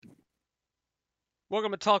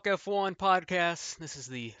Welcome to TalkF1 Podcast. This is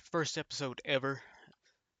the first episode ever.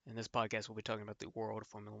 In this podcast, we'll be talking about the world of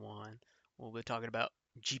Formula One. We'll be talking about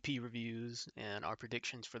GP reviews and our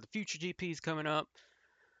predictions for the future GPs coming up.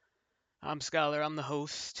 I'm Skylar, I'm the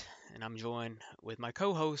host, and I'm joined with my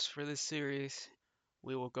co host for this series.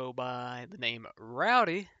 We will go by the name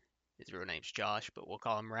Rowdy. His real name's Josh, but we'll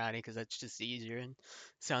call him Rowdy because that's just easier and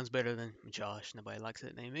sounds better than Josh. Nobody likes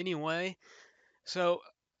that name anyway. So,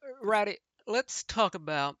 Rowdy, let's talk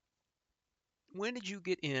about when did you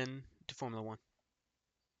get in to Formula One?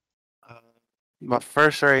 Uh, my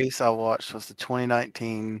first race I watched was the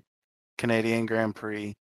 2019 Canadian Grand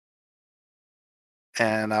Prix,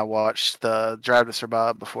 and I watched the Drive to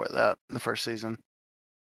Survive before that, the first season.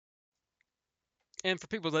 And for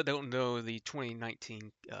people that don't know the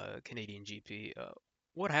 2019 Canadian GP,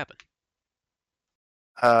 what happened?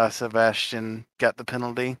 Sebastian got the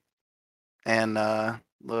penalty, and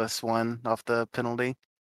Lewis won off the penalty,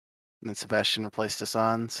 and then Sebastian replaced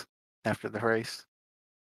Hassan's after the race.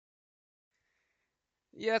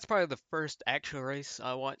 Yeah, it's probably the first actual race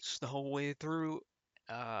I watched the whole way through.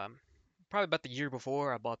 Um, Probably about the year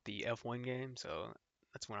before I bought the F1 game, so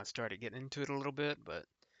that's when I started getting into it a little bit, but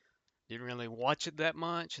didn't really watch it that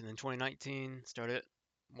much. And then 2019 started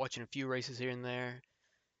watching a few races here and there,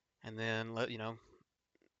 and then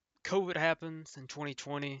COVID happens in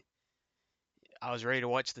 2020. I was ready to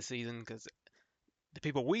watch the season because the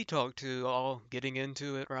people we talk to all getting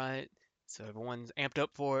into it, right? So everyone's amped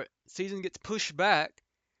up for it. Season gets pushed back,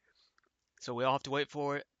 so we all have to wait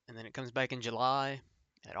for it, and then it comes back in July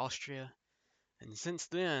at Austria. And since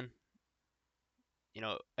then,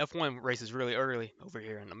 F1 races really early over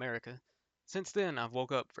here in America. Since then, I've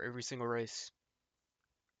woke up for every single race,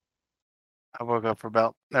 I woke up for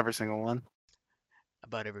about every single one.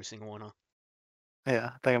 about every single one.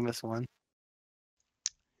 Yeah, I think I missed one.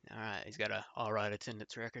 All right, he's got a all right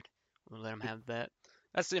attendance record. We'll let him have that.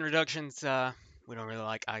 That's the introductions. We don't really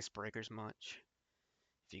like icebreakers much.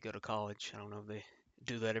 If you go to college, I don't know if they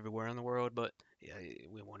do that everywhere in the world, but yeah,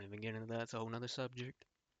 we won't even get into that. It's a whole nother subject.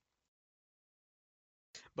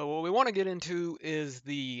 But what we want to get into is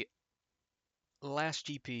the last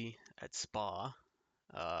GP at Spa.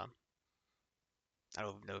 Uh, I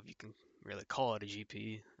don't know if you can really call it a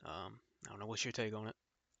GP. I don't know. What's your take on it?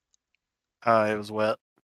 It was wet,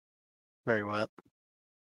 very wet.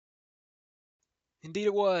 Indeed,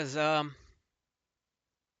 it was.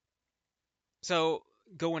 So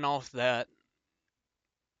going off that,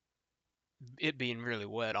 it being really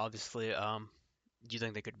wet, obviously, do you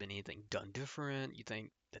think there could have been anything done different? You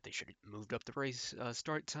think that they should have moved up the race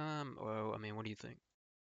start time? Or, I mean, what do you think?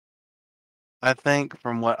 I think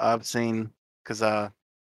from what I've seen, because I'm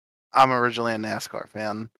originally a NASCAR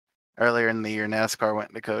fan. Earlier in the year, NASCAR went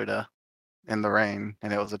to Dakota in the rain,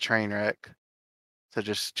 and it was a train wreck. So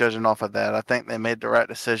just judging off of that, I think they made the right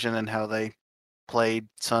decision in how they played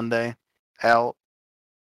Sunday out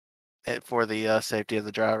for the safety of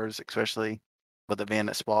the drivers, especially with it being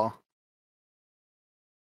at Spa.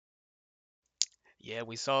 Yeah,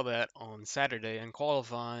 we saw that on Saturday in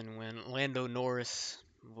qualifying when Lando Norris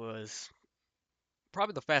was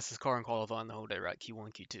probably the fastest car in qualifying the whole day, right?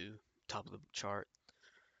 Q1, Q2, top of the chart.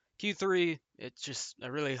 Q3, it's just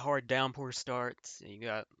a really hard downpour start. You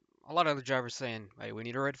got a lot of other drivers saying, hey, we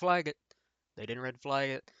need to red flag it. They didn't red flag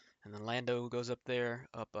it. And then Lando goes up there,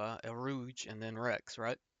 up El Rouge, and then wrecks,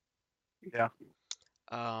 right? Yeah,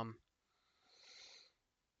 Um,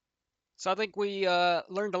 so I think we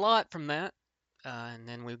learned a lot from that. And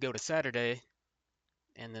then we go to Saturday,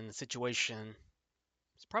 and then the situation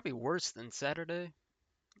is probably worse than Saturday,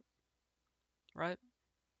 right?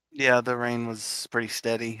 yeah, the rain was pretty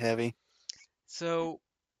steady, heavy. So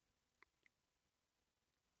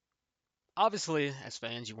obviously, as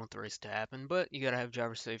fans, you want the race to happen, but you gotta have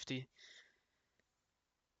driver safety.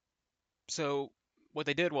 So what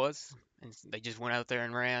they did was, and they just went out there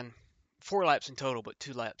and ran 4 laps in total, but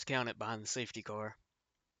 2 laps counted behind the safety car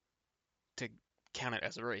to count it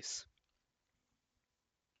as a race.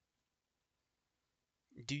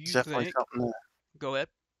 Do It's you definitely think? something new. Go ahead.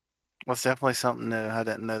 Was definitely something new. I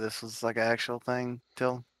didn't know this was like an actual thing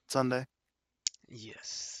till Sunday.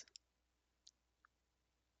 Yes.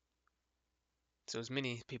 So as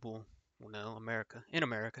many people will know, in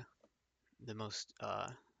America, the most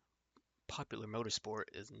popular motorsport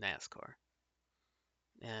is NASCAR.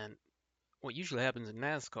 And what usually happens in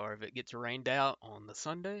NASCAR, if it gets rained out on the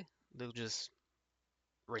Sunday, they'll just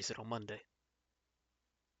race it on Monday.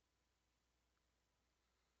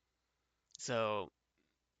 So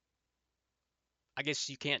I guess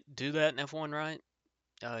you can't do that in F1, right?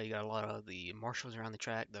 You got a lot of the marshals around the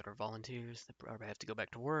track that are volunteers that probably have to go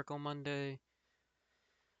back to work on Monday.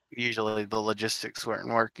 Usually the logistics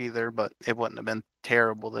wouldn't work either, but it wouldn't have been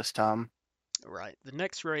terrible this time. Right. The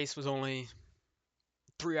next race was only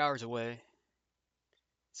 3 hours away.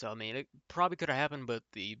 So, I mean, it probably could have happened, but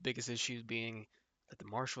the biggest issue being that the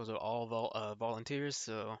marshals are all volunteers,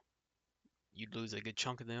 so you'd lose a good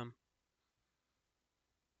chunk of them.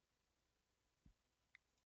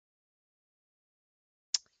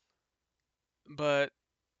 But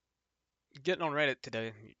getting on Reddit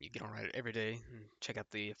today, you get on Reddit every day and check out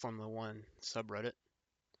the Formula One subreddit.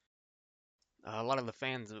 A lot of the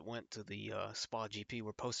fans that went to the Spa GP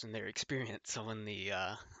were posting their experience on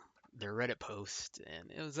their Reddit post, and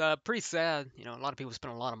it was pretty sad. You know, a lot of people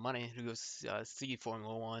spend a lot of money to go see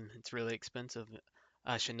Formula One. It's really expensive.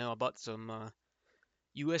 I should know. I bought some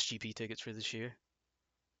USGP tickets for this year.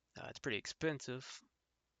 It's pretty expensive,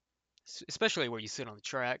 especially where you sit on the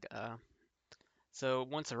track. So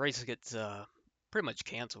once a race gets pretty much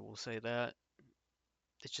canceled, we'll say that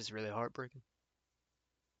it's just really heartbreaking.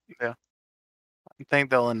 Yeah. I think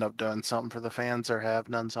they'll end up doing something for the fans or have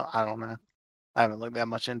done so. I don't know. I haven't looked that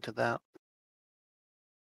much into that.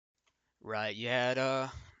 Right, you had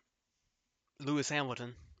Lewis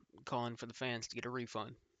Hamilton calling for the fans to get a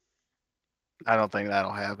refund. I don't think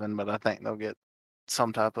that'll happen, but I think they'll get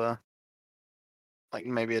some type of like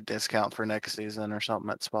maybe a discount for next season or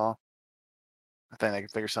something at Spa. I think they can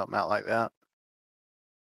figure something out like that.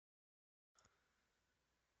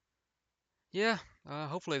 Yeah,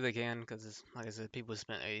 hopefully they can, because like I said, people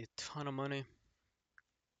spent a ton of money,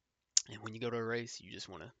 and when you go to a race, you just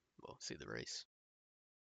want to well see the race.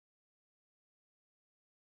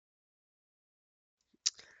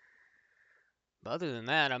 But other than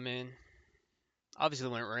that, I mean, obviously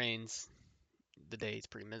when it rains, the day is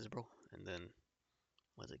pretty miserable, and then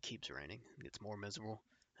once it keeps raining, it gets more miserable,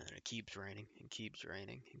 and then it keeps raining and keeps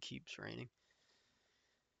raining and keeps raining.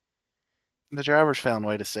 The drivers found a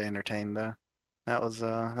way to stay entertained though. That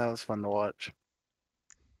was fun to watch.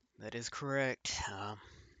 That is correct.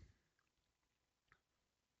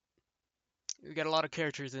 We got a lot of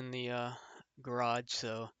characters in the garage,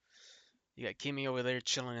 so you got Kimmy over there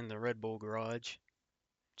chilling in the Red Bull garage,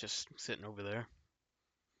 just sitting over there.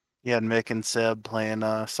 You had Mick and Seb playing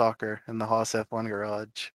soccer in the Haas F1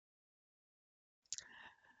 garage.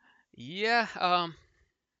 Yeah, I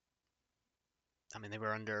mean they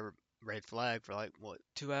were under red flag for like what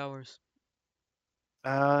 2 hours,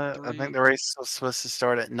 I think three. the race was supposed to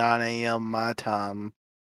start at 9 a.m. my time,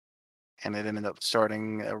 and it ended up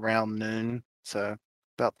starting around noon, so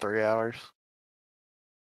about 3 hours.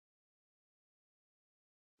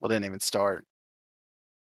 Well, it didn't even start.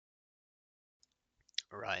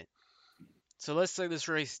 Right. So let's say this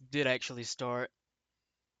race did actually start.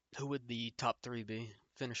 Who would the top three be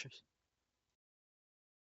finishers?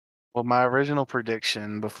 Well, my original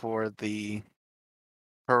prediction before the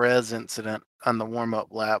Perez incident on the warm-up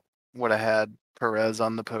lap would have had Perez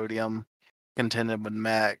on the podium, contended with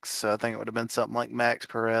Max. So I think it would have been something like Max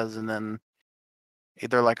Perez, and then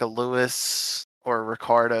either like a Lewis or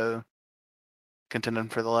Ricardo contending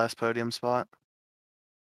for the last podium spot.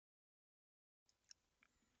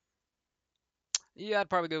 Yeah, I'd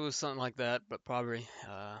probably go with something like that, but probably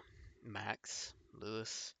Max,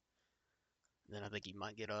 Lewis. Then I think you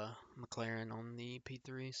might get a McLaren on the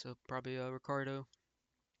P3, so probably Ricardo,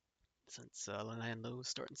 since Lando was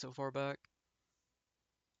starting so far back.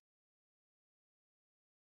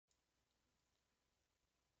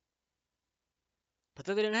 But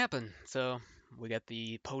that didn't happen, so we got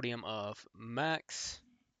the podium of Max,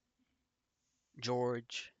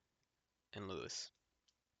 George, and Lewis.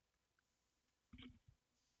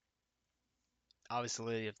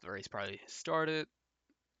 Obviously, if the race probably started,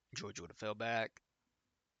 George would have fell back.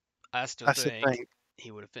 I still I still think think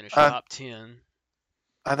he would have finished I top 10.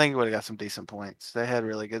 I think he would have got some decent points. They had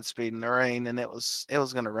really good speed in the rain, and it was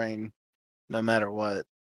going to rain no matter what.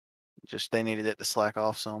 Just they needed it to slack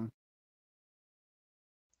off some.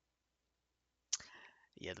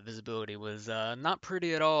 Yeah, the visibility was not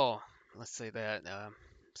pretty at all. Let's say that.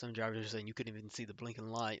 Some drivers are saying you couldn't even see the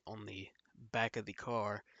blinking light on the back of the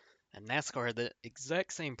car. And NASCAR had the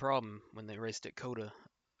exact same problem when they raced at Coda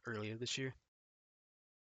earlier this year.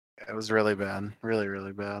 It was really bad, really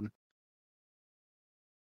really bad.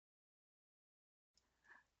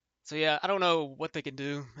 So yeah, I don't know what they can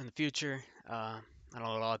do in the future. I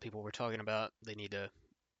know a lot of people were talking about they need to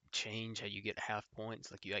change how you get half points.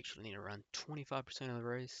 Like you actually need to run 25% of the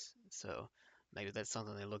race. So maybe that's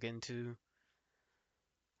something they look into.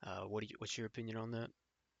 What's your opinion on that?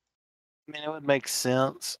 I mean, it would make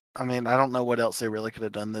sense. I mean, I don't know what else they really could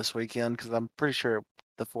have done this weekend because I'm pretty sure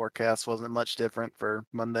the forecast wasn't much different for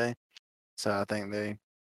Monday. So I think they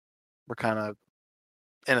were kind of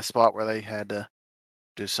in a spot where they had to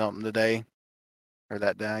do something today or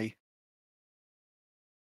that day.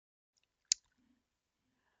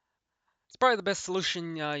 It's probably the best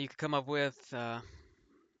solution you could come up with.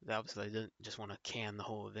 They obviously didn't just want to can the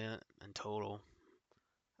whole event in total.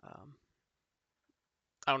 Um,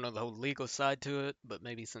 I don't know the whole legal side to it, but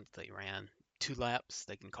maybe since they ran 2 laps,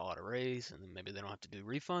 they can call it a race, and then maybe they don't have to do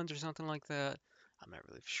refunds or something like that. I'm not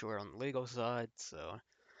really sure on the legal side, so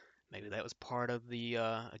maybe that was part of the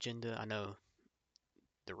agenda. I know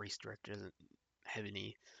the race director doesn't have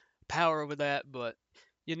any power over that, but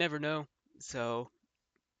you never know. So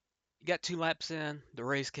you got 2 laps in, the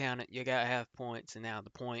race counted, you got half points, and now the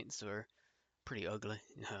points are pretty ugly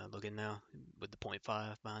looking now with the point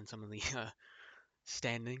 0.5 behind some of the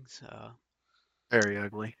standings. Very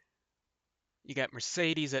ugly. You got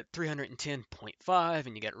Mercedes at 310.5,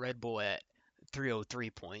 and you got Red Bull at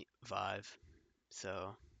 303.5.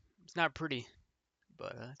 So it's not pretty,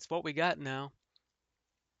 but it's what we got now.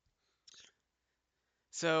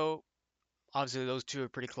 So obviously those two are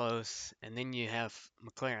pretty close, and then you have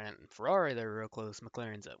McLaren and Ferrari. They're real close.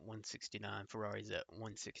 McLaren's at 169, Ferrari's at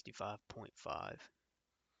 165.5.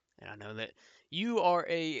 And I know that you are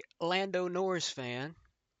a Lando Norris fan.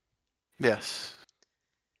 Yes.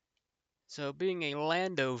 So being a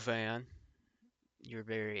Lando fan, you're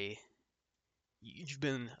very you've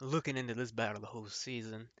been looking into this battle the whole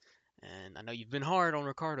season, and I know you've been hard on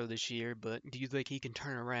Ricardo this year, but do you think he can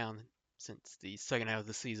turn around since the second half of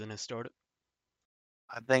the season has started?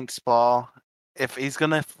 I think Spa, if he's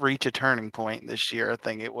going to reach a turning point this year, I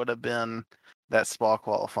think it would have been that Spa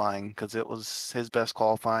qualifying because it was his best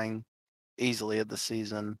qualifying easily of the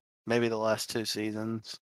season, maybe the last 2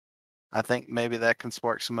 seasons. I think maybe that can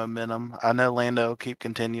spark some momentum. I know Lando will keep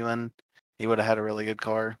continuing. He would have had a really good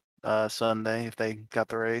car Sunday if they got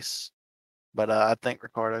the race. But I think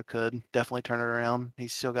Ricardo could definitely turn it around.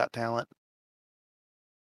 He's still got talent.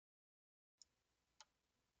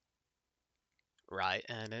 Right,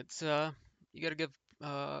 and it's you got to give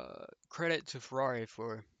credit to Ferrari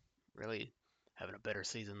for really having a better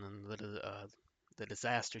season than the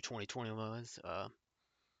disaster 2020 was.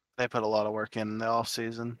 They put a lot of work in the off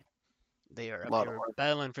season. They are A up lot of here work.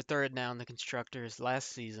 battling for third now in the constructors. Last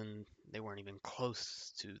season, they weren't even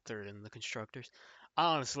close to third in the constructors.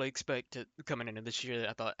 I honestly expected coming into this year,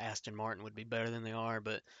 I thought Aston Martin would be better than they are,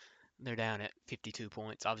 but they're down at 52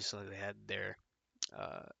 points. Obviously, they had their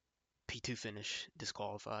uh, P2 finish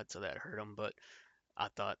disqualified, so that hurt them, but I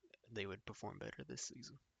thought they would perform better this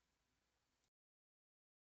season.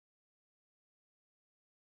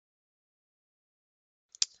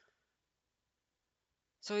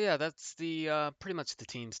 So yeah, that's the pretty much the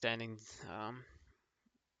team standings.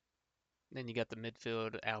 Then you got the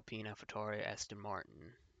midfield: Alpine, AlphaTauri, Aston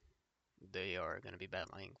Martin. They are going to be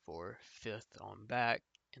battling for fifth on back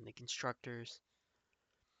in the constructors.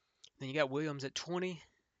 Then you got Williams at 20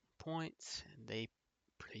 points, and they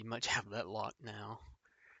pretty much have that locked now.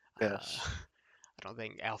 Yes. I don't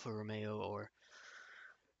think Alfa Romeo or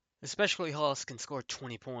especially Haas can score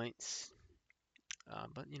 20 points.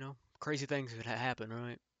 But crazy things could happen,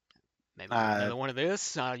 right? Maybe Uh, another one of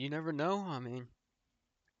this. You never know.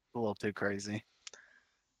 a little too crazy.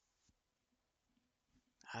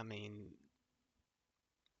 I mean,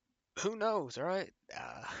 who knows, right?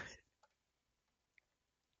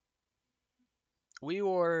 We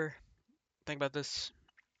were think about this.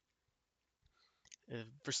 If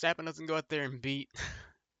Verstappen doesn't go out there and beat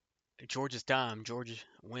George's time, George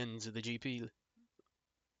wins the GP.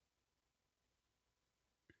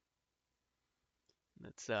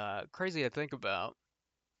 That's crazy to think about.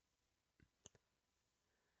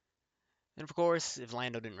 And of course, if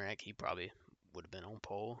Lando didn't wreck, he probably would have been on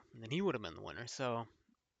pole, and then he would have been the winner. So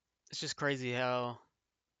it's just crazy how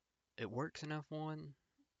it works in F1.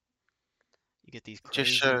 You get these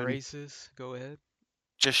Just crazy showed races. Go ahead.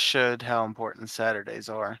 just showed how important Saturdays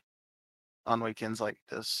are on weekends like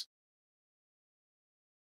this.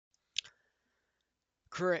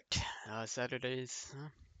 Correct. Saturdays,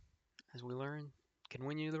 as we learn, can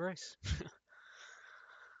win you the race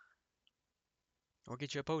or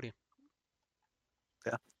get you a podium.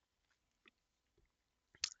 Yeah.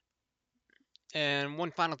 And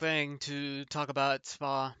one final thing to talk about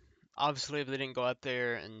Spa. Obviously, if they didn't go out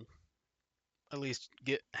there and at least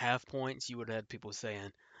get half points, you would have had people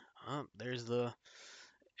saying, "Oh, there's the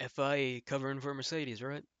FIA covering for Mercedes,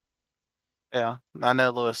 right?" Yeah. I know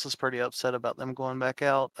Lewis was pretty upset about them going back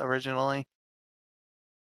out originally.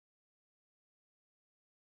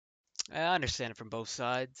 I understand it from both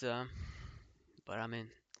sides, but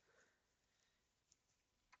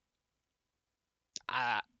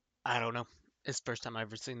I I don't know. It's the first time I've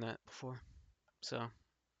ever seen that before, so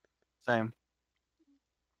Same.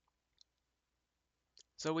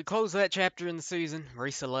 So we close that chapter in the season,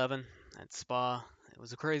 race 11 at Spa. It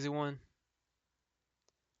was a crazy one.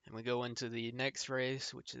 And we go into the next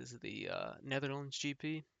race, which is the Netherlands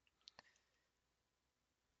GP.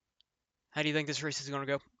 How do you think this race is going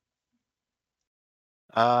to go?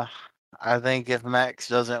 Uh, I think if Max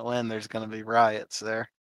doesn't win, there's going to be riots there.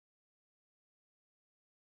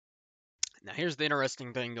 Now, here's the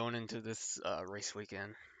interesting thing going into this race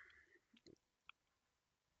weekend.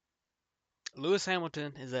 Lewis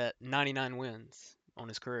Hamilton is at 99 wins on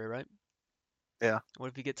his career, right? Yeah. What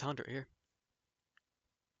if he gets 100 here?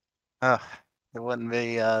 Uh, it wouldn't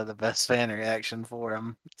be the best fan reaction for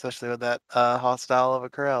him, especially with that hostile of a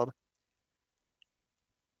crowd.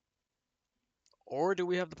 Or do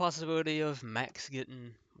we have the possibility of Max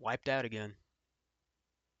getting wiped out again?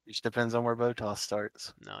 Just depends on where Botas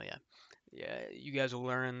starts. No, yeah. Yeah, you guys will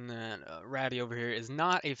learn that Ratty over here is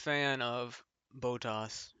not a fan of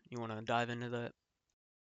Botas. You want to dive into that?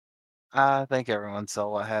 I think everyone saw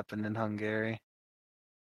what happened in Hungary.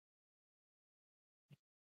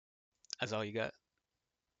 That's all you got.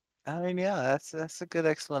 I mean, yeah, that's a good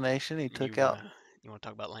explanation. He You took wanna out. you wanna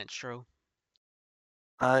talk about Lance Stroll?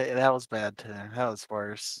 That was bad too. That was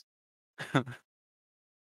worse.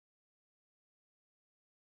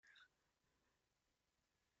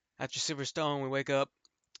 After Silverstone, we wake up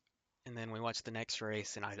and then we watch the next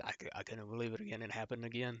race, and I couldn't believe it again. It happened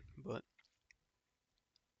again, but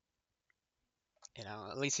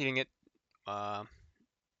at least he didn't get uh,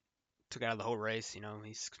 took out of the whole race.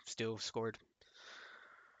 He's still scored.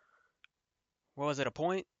 What was it? A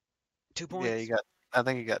point? Two Yeah, you points? got. I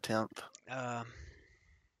think he got 10th. Uh,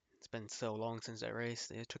 it's been so long since that race.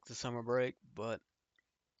 They took the summer break, but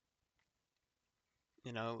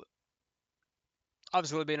you know,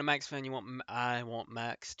 obviously being a Max fan, I want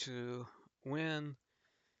Max to win.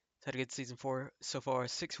 He's had a good season so far,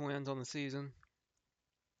 6 wins on the season,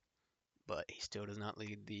 but he still does not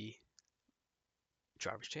lead the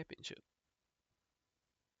drivers' championship.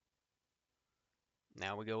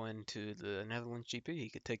 Now we go into the Netherlands GP. He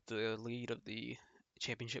could take the lead of the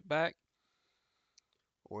championship back,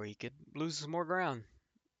 or he could lose some more ground.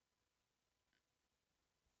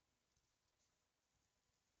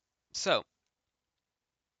 So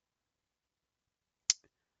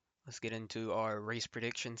let's get into our race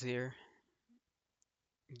predictions here.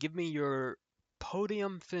 Give me your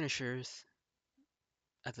podium finishers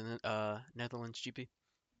at the Netherlands GP.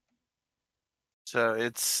 So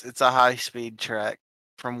it's a high speed track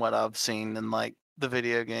from what I've seen in like the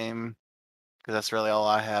video game, because that's really all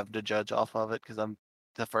I have to judge off of it. Because I'm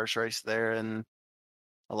the first race there in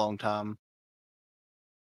a long time.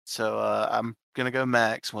 So I'm gonna go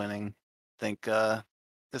Max winning. Think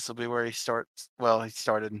this will be where he starts. Well, he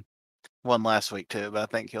started one last week too, but I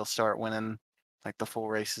think he'll start winning like the full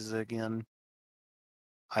races again.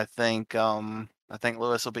 I think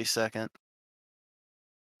Lewis will be second,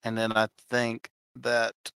 and then I think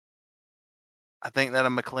that a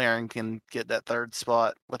McLaren can get that third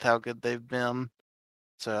spot with how good they've been.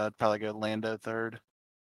 So I'd probably go Lando third.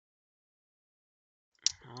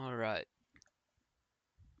 All right.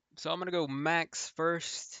 So I'm gonna go Max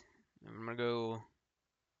first. I'm gonna go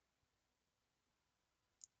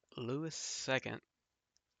Lewis second,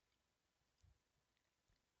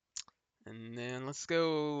 and then let's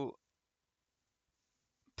go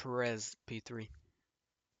Perez P3.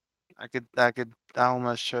 I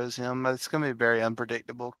almost chose him, but it's gonna be very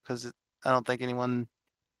unpredictable because I don't think anyone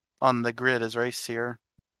on the grid has raced here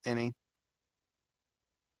any.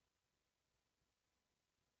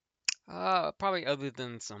 Probably other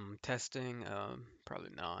than some testing,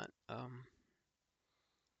 probably not.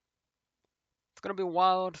 It's gonna be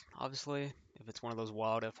wild, obviously. If it's one of those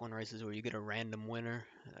wild F1 races where you get a random winner,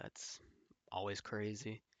 that's always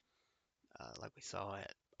crazy. Like we saw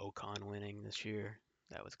at Ocon winning this year,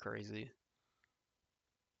 that was crazy.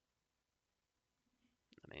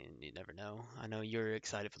 I mean, you never know. I know you're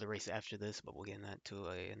excited for the race after this, but we'll get into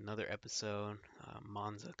another episode.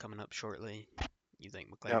 Monza coming up shortly. You think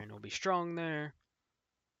Yep, McLaren will be strong there?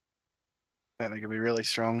 I think it'll be really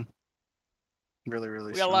strong, really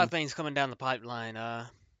really We got a lot of strong. things coming down the pipeline.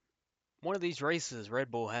 One of these races, Red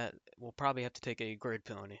Bull will probably have to take a grid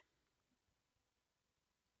penalty.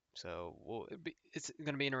 So it's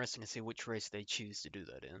going to be interesting to see which race they choose to do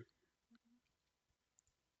that in.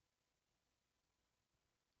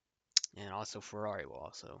 And also Ferrari will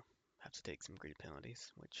also have to take some grid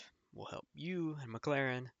penalties, which will help you and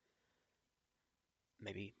McLaren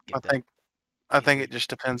maybe I get that think I think P3. it just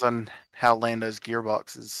depends on how Lando's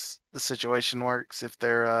gearbox is the situation works. If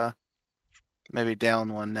they're maybe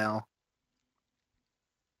down one now.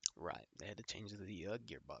 Right, they had to change the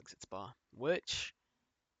gearbox at Spa, which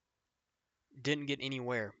didn't get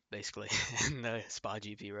anywhere basically in the Spa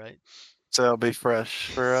GP, right? So it'll be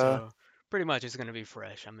fresh for So pretty much it's gonna be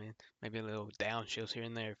fresh. I mean, maybe a little downshifts here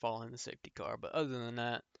and there following the safety car, but other than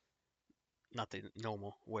that, not the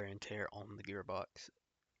normal wear and tear on the gearbox.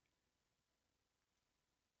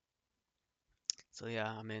 So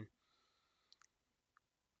yeah, I mean,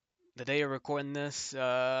 the day of recording this,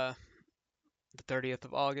 the 30th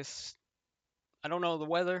of August. I don't know the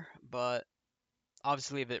weather, but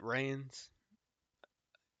obviously if it rains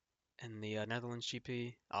in the Netherlands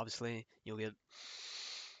GP, obviously you'll get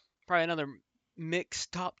probably another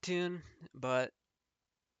mixed top 10, but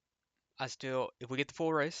I still, if we get the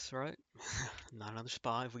full race, right? Not another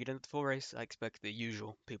spot. If we get into the full race, I expect the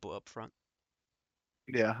usual people up front.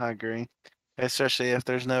 yeah, I agree. Especially if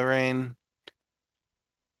there's no rain.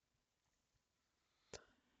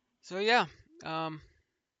 So yeah, um,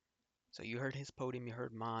 so you heard his podium, you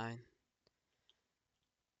heard mine.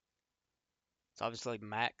 It's obviously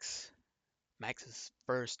Max's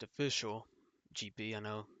first official GP. I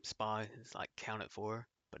know Spa is like counted for,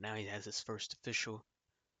 but now he has his first official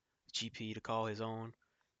GP to call his own.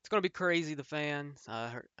 It's gonna be crazy. The fans.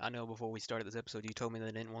 I know before we started this episode, you told me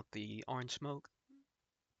they didn't want the orange smoke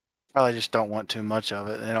Probably just don't want too much of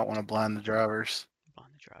it. They don't want to blind the drivers.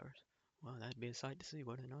 behind the drivers. Well, that'd be a sight to see,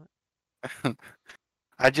 would it not?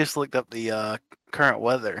 I just looked up the current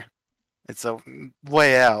weather. It's a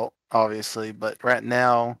way out, obviously, but right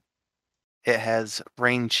now it has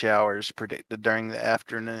rain showers predicted during the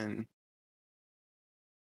afternoon.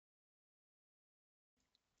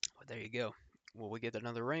 Well, there you go. Will we get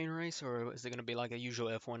another rain race, or is it gonna be like a usual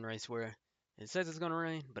F1 race where it says it's gonna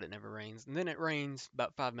rain, but it never rains, and then it rains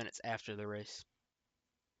about 5 minutes after the race?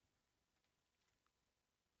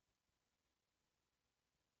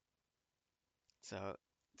 So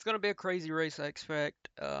it's gonna be a crazy race, I expect.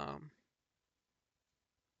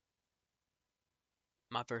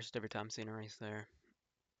 My first ever time seeing a race there,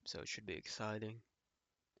 so it should be exciting.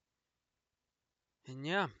 And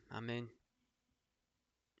yeah, I mean,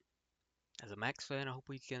 as a Max fan, I hope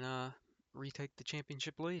we can retake the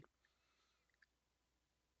championship lead.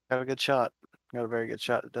 Got a good shot. Got a very good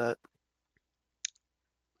shot at that.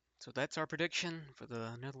 So that's our prediction for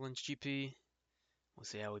the Netherlands GP. We'll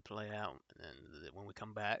see how we play out, and then when we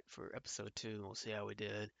come back for episode 2, we'll see how we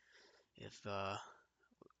did. If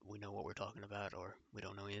we know what we're talking about, or we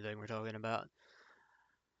don't know anything we're talking about.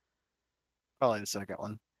 Probably the second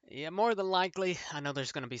one. Yeah, more than likely. I know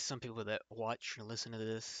there's going to be some people that watch or listen to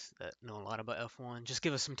this that know a lot about F1. Just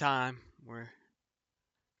give us some time. We're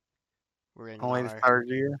in Only the our third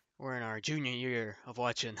year. we're in our junior year of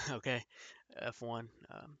watching. Okay, F1.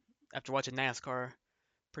 After watching NASCAR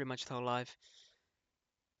pretty much the whole life,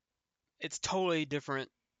 it's totally different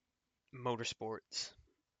motorsports.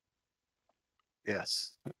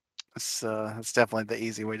 Yes. It's definitely the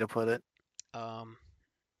easy way to put it. Um,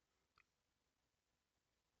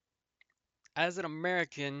 as an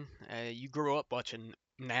American, you grow up watching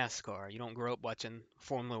NASCAR. You don't grow up watching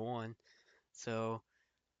Formula One. So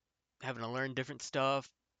having to learn different stuff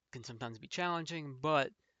can sometimes be challenging, but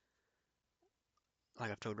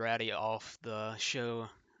like I've told Ratty off the show,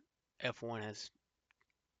 F1 has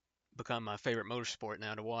become my favorite motorsport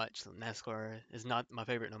now to watch. So NASCAR is not my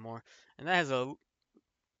favorite no more, and that has a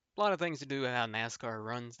lot of things to do with how NASCAR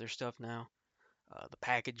runs their stuff now, the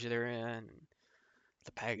package they're in,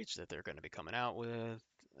 the package that they're going to be coming out with.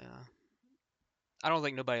 Uh, I don't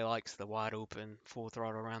think nobody likes the wide open, full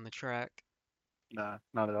throttle around the track. Nah,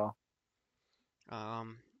 not at all.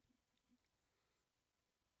 Um,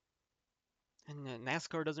 and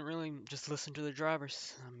NASCAR doesn't really just listen to the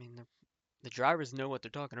drivers. I mean, the drivers know what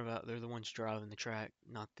they're talking about. They're the ones driving the track,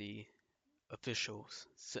 not the officials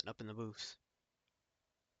sitting up in the booths.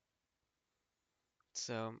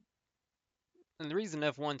 So, and the reason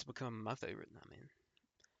F1's become my favorite, I mean,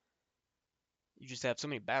 you just have so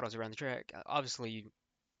many battles around the track. Obviously,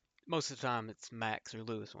 most of the time it's Max or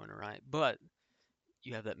Lewis winning, right? But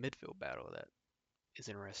you have that midfield battle that is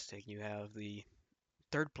interesting. You have the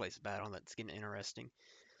third place battle that's getting interesting.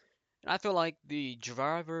 And I feel like the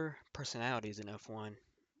driver personalities in F1,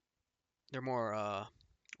 they're more,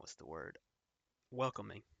 what's the word?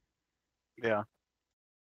 Welcoming. Yeah.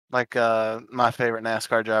 Like my favorite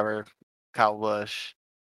NASCAR driver, Kyle Busch,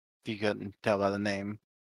 if you couldn't tell by the name.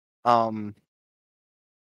 Um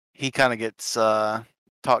he kind of gets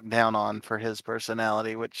talked down on for his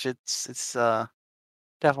personality, which it's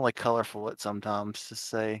definitely colorful at sometimes to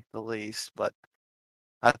say the least, but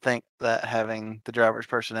I think that having the driver's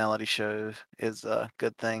personality show is a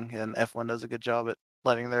good thing, and F1 does a good job at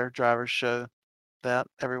letting their drivers show. that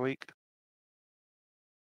every week.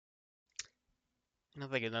 And I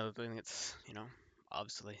think another thing that's,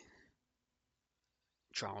 obviously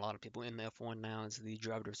drawing a lot of people in the F1 now is the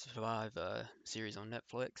Drive to Survive series on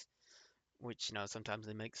Netflix, which, sometimes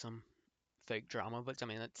they make some fake drama, but I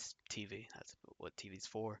mean, that's TV. That's what TV's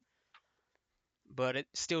for. But it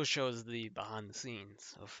still shows the behind the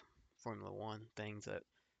scenes of Formula One, things that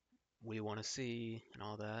we want to see and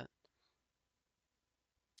all that.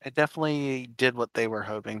 It definitely did what they were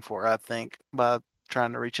hoping for, I think, by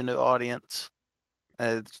trying to reach a new audience.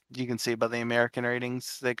 As you can see by the American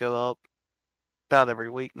ratings, they go up about every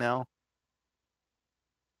week now.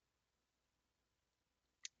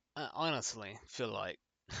 I honestly feel like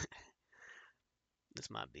this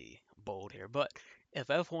might be bold here, but if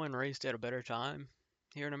F1 raced at a better time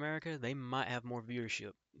here in America, they might have more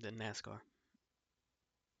viewership than NASCAR.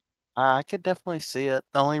 I could definitely see it.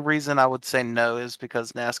 The only reason I would say no is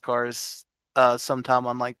because NASCAR is sometime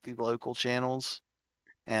on like the local channels,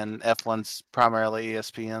 and F1's primarily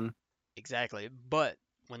ESPN. Exactly. But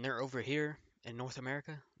when they're over here in North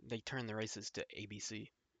America, they turn the races to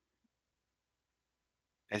ABC.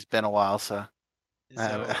 It's been a while, so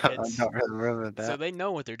So I it's don't really remember so that. they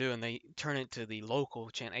know what they're doing. They turn it to the local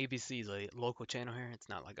channel. ABC is a local channel here. It's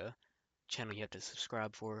not like a channel you have to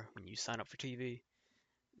subscribe for when you sign up for TV.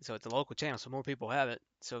 So it's a local channel, so more people have it.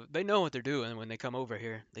 So they know what they're doing when they come over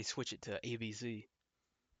here. They switch it to ABC.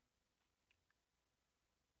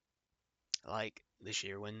 Like this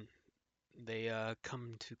year when they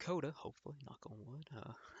come to Coda, hopefully, knock on wood.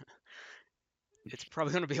 It's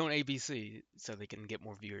probably going to be on ABC so they can get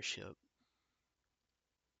more viewership.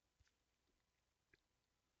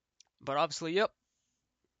 But obviously, yep,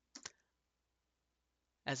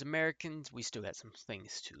 as Americans, we still got some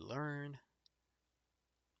things to learn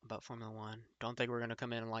about Formula One. Don't think we're going to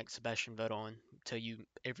come in like Sebastian Vettel and tell you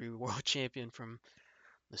every world champion from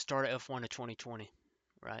the start of F1 to 2020,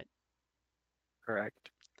 right? Correct.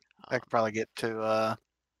 I Um, could probably get to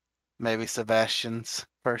maybe Sebastian's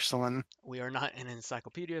first one. we are not an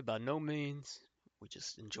encyclopedia by no means. We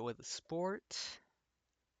just enjoy the sport.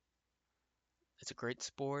 It's a great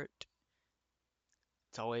sport.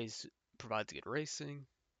 It's always provides good racing.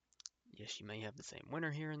 Yes, you may have the same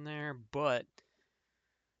winner here and there, but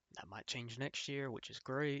that might change next year, which is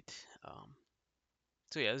great.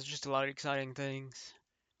 So yeah, there's just a lot of exciting things.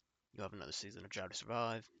 You'll have another season of Drive to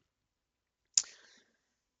Survive.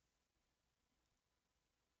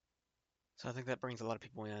 So I think that brings a lot of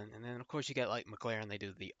people in. And then of course you got like McLaren, they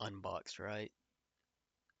do the unboxed, right?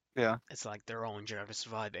 Yeah. It's like their own Drive to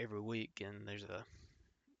Survive every week, and there's a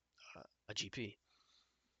GP.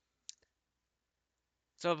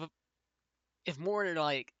 So if more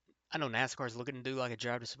like, I know NASCAR's looking to do like a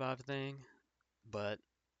Drive to Survive thing, but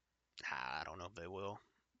I don't know if they will.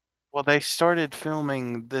 Well, they started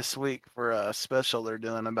filming this week for a special they're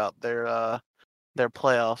doing about their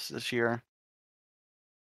playoffs this year.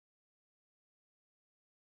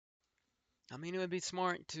 I mean, it would be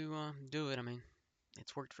smart to do it. I mean,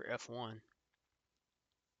 it's worked for F1.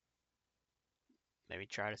 Maybe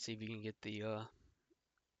try to see if you can get the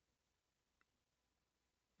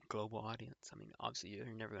global audience. I mean, obviously you're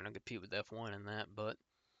never going to compete with F1 in that, but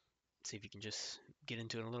see if you can just get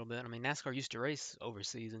into it a little bit. I mean, NASCAR used to race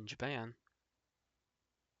overseas in Japan.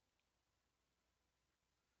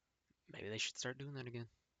 Maybe they should start doing that again.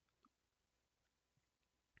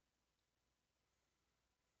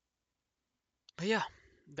 But yeah,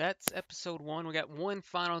 that's episode one. We got one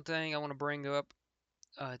final thing I want to bring up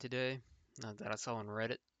today that I saw on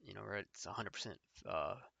Reddit. Reddit's 100%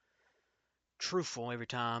 uh, truthful every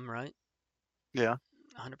time, right? Yeah.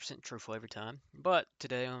 100% truthful every time. But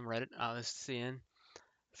today on Reddit, I was seeing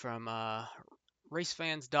from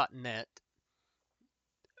racefans.net,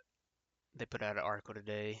 they put out an article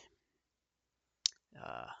today.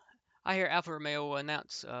 Uh, I hear Alfa Romeo will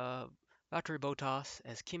announce Valtteri Bottas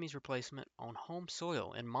as Kimi's replacement on home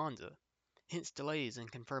soil in Monza, hence delays in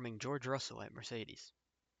confirming George Russell at Mercedes.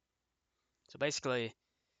 So basically,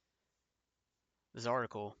 this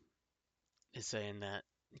article is saying that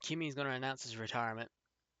Kimi is going to announce his retirement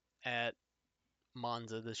at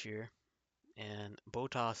Monza this year, and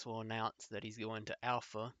Bottas will announce that he's going to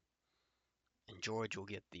Alpha, and George will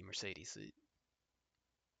get the Mercedes seat.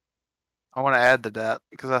 I want to add to that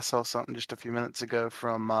because I saw something just a few minutes ago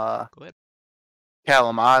from Go ahead.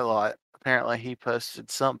 Callum Ilott. Apparently, he posted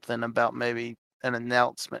something about maybe an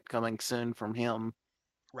announcement coming soon from him.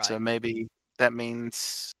 So Right, maybe that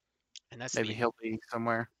means and that's maybe the he'll be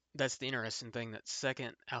somewhere. that's the interesting thing. That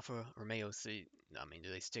second Alfa Romeo seat. I mean,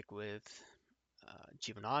 do they stick with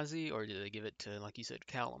Giovinazzi or do they give it to, like you said,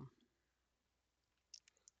 Callum?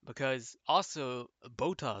 because also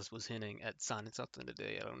Botas was hinting at signing something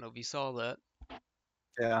today. I don't know if you saw that.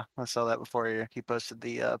 Yeah, I saw that before he posted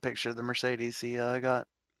the picture of the Mercedes he got.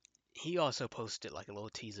 He also posted like a little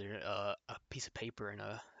teaser, a piece of paper and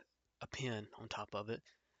a pen on top of it.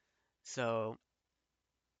 So,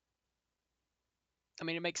 I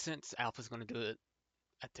mean, it makes sense. Alpha's going to do it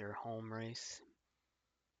at their home race.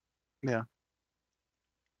 Yeah.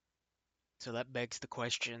 So that begs the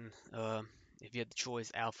question: if you had the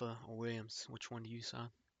choice, Alpha or Williams, which one do you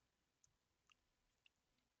sign?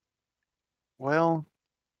 Well,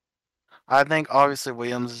 I think obviously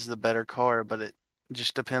Williams is the better car, but it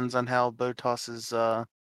just depends on how Bottas's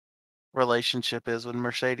relationship is with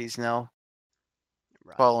Mercedes now,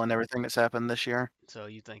 Right. following everything that's happened this year. So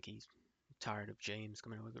you think he's tired of James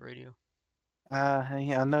coming in with the radio? Yeah,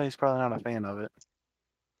 I know he's probably not a fan of it.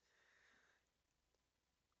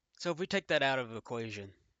 So if we take that out of the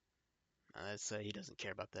equation, let's say he doesn't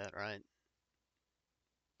care about that, right?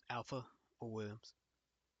 Alpha or Williams?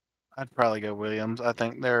 I'd probably go Williams. I Yeah,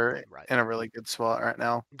 think they're right. in a really good spot right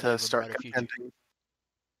now They to have a start brighter future. contending.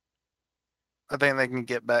 I think they can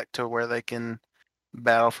get back to where they can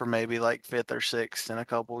battle for maybe like fifth or sixth in a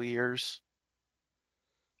couple years.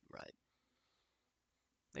 Right.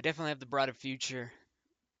 They definitely have the brighter future.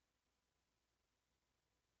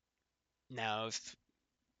 Now, if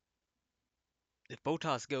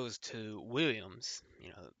Bottas goes to Williams,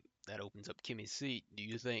 that opens up Kimi's seat. Do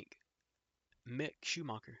you think Mick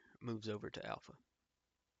Schumacher moves over to Alpha?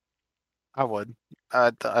 I would.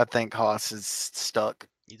 I think Haas is stuck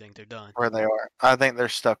You think they're done? where they are. I think they're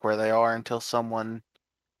stuck where they are until someone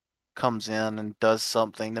comes in and does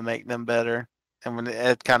something to make them better. And when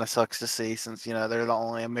it kind of sucks to see since they're the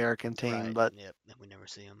only American team, Right. but Yep. We never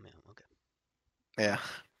see them. Yeah, okay. yeah,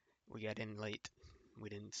 We got in late. We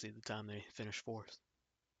didn't see the time they finished fourth.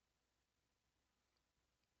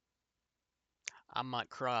 I might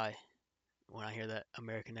cry when I hear that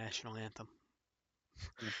American national anthem.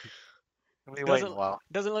 we waiting a Doesn't while.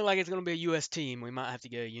 doesn't look like it's going to be a U.S. team. We might have to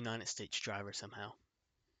get a United States driver somehow.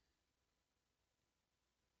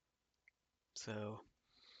 So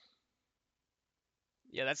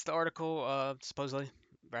yeah, that's the article. Supposedly,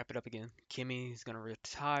 wrap it up again. Kimi is going to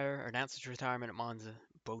retire, or announce his retirement at Monza.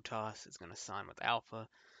 Bottas is going to sign with Alpha,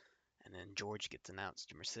 and then George gets announced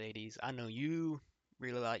to Mercedes. I know you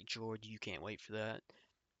really like George. You can't wait for that.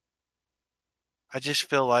 I just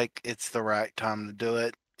feel like it's the right time to do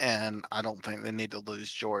it, and I don't think they need to lose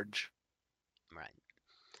George. Right.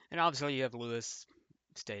 And obviously, you have Lewis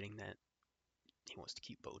stating that he wants to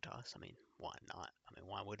keep Bottas. I mean, why not? I mean,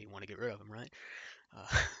 why would he want to get rid of him, right? Uh,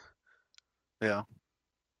 Yeah,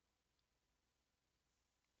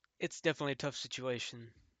 it's definitely a tough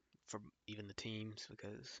situation for even the teams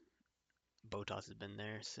because Bottas has been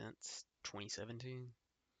there since 2017.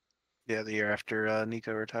 yeah, the year after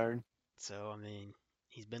Nico retired. So, I mean,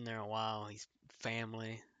 he's been there a while. He's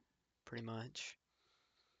family, pretty much.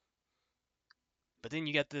 But then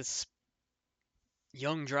you got this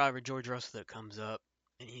young driver, George Russell, that comes up,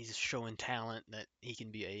 and he's showing talent that he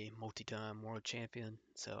can be a multi-time world champion.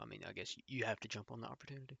 So, I mean, I guess you have to jump on the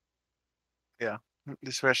opportunity. Yeah,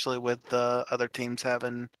 especially with the other teams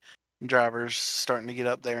having drivers starting to get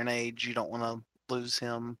up there in age, you don't want to lose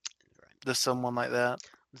him Right. to someone like that.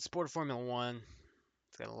 The sport of Formula One,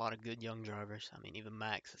 it's got a lot of good young drivers. I mean, even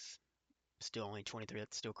Max is still only 23.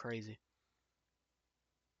 That's still crazy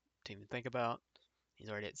to even think about. He's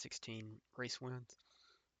already at 16 race wins.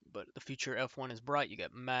 But the future F1 is bright. You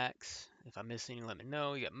got Max. If I miss any, let me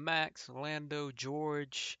know. You got Max, Lando,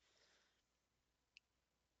 George,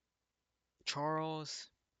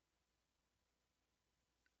 Charles,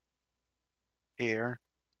 Here,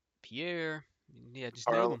 Pierre. Yeah, just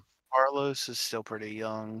name Carl them. Carlos is still pretty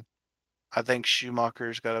young. I think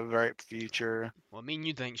Schumacher's got a bright future. Well, I mean,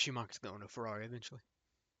 you think Schumacher's going to Ferrari eventually?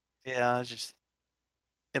 Yeah, it's just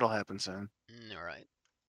it'll happen soon. All right.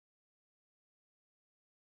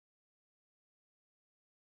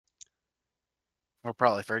 We're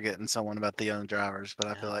probably forgetting someone about the young drivers, but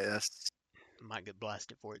I feel Now, like that's might get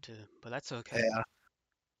blasted for it too, but that's okay. yeah.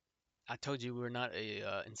 I told you we're not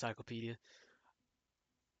a encyclopedia.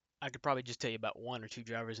 I could probably just tell you about one or two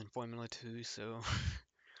drivers in Formula 2, so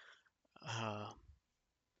uh,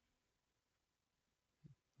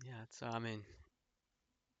 yeah, it's I mean,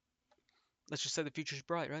 let's just say the future's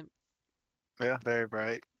bright, right? Yeah, very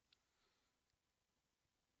bright.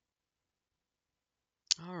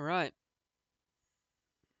 All right.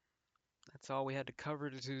 That's all we had to cover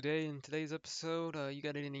today in today's episode. You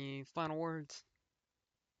got any final words?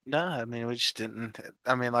 No, I mean we just didn't.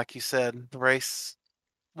 I mean, like you said, the race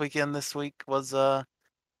weekend this week was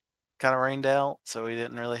kind of rained out, so we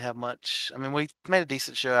didn't really have much. I mean, we made a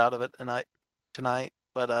decent show out of it tonight,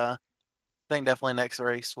 but I think definitely next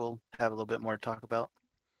race we'll have a little bit more to talk about.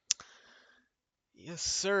 Yes,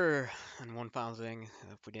 sir. And one final thing,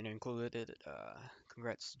 if we didn't include it,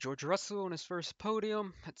 congrats to George Russell on his first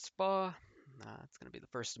podium at Spa. It's going to be the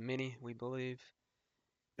first of many, we believe.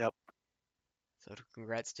 Yep. So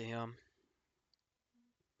congrats to him.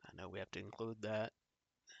 I know we have to include that.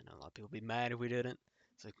 I know a lot of people will be mad if we didn't.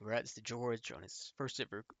 So congrats to George on his first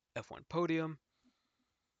ever F1 podium.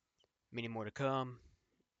 Many more to come.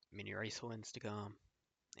 Many race wins to come.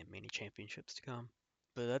 And many championships to come.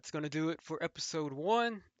 But that's going to do it for episode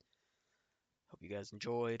 1. Hope you guys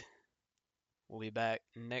enjoyed. We'll be back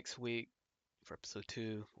next week for episode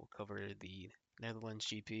 2. We'll cover the Netherlands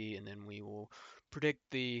GP and then we will predict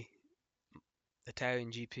the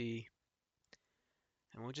Italian GP.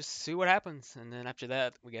 And we'll just see what happens. And then after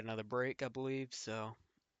that, we get another break, I believe. So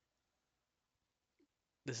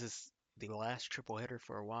this is the last triple header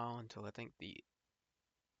for a while until I think the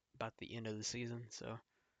about the end of the season. So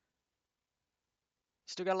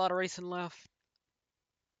still got a lot of racing left.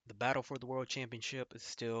 The battle for the world championship is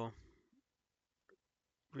still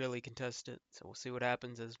really contested. So we'll see what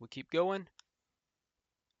happens as we keep going.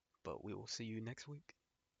 But we will see you next week.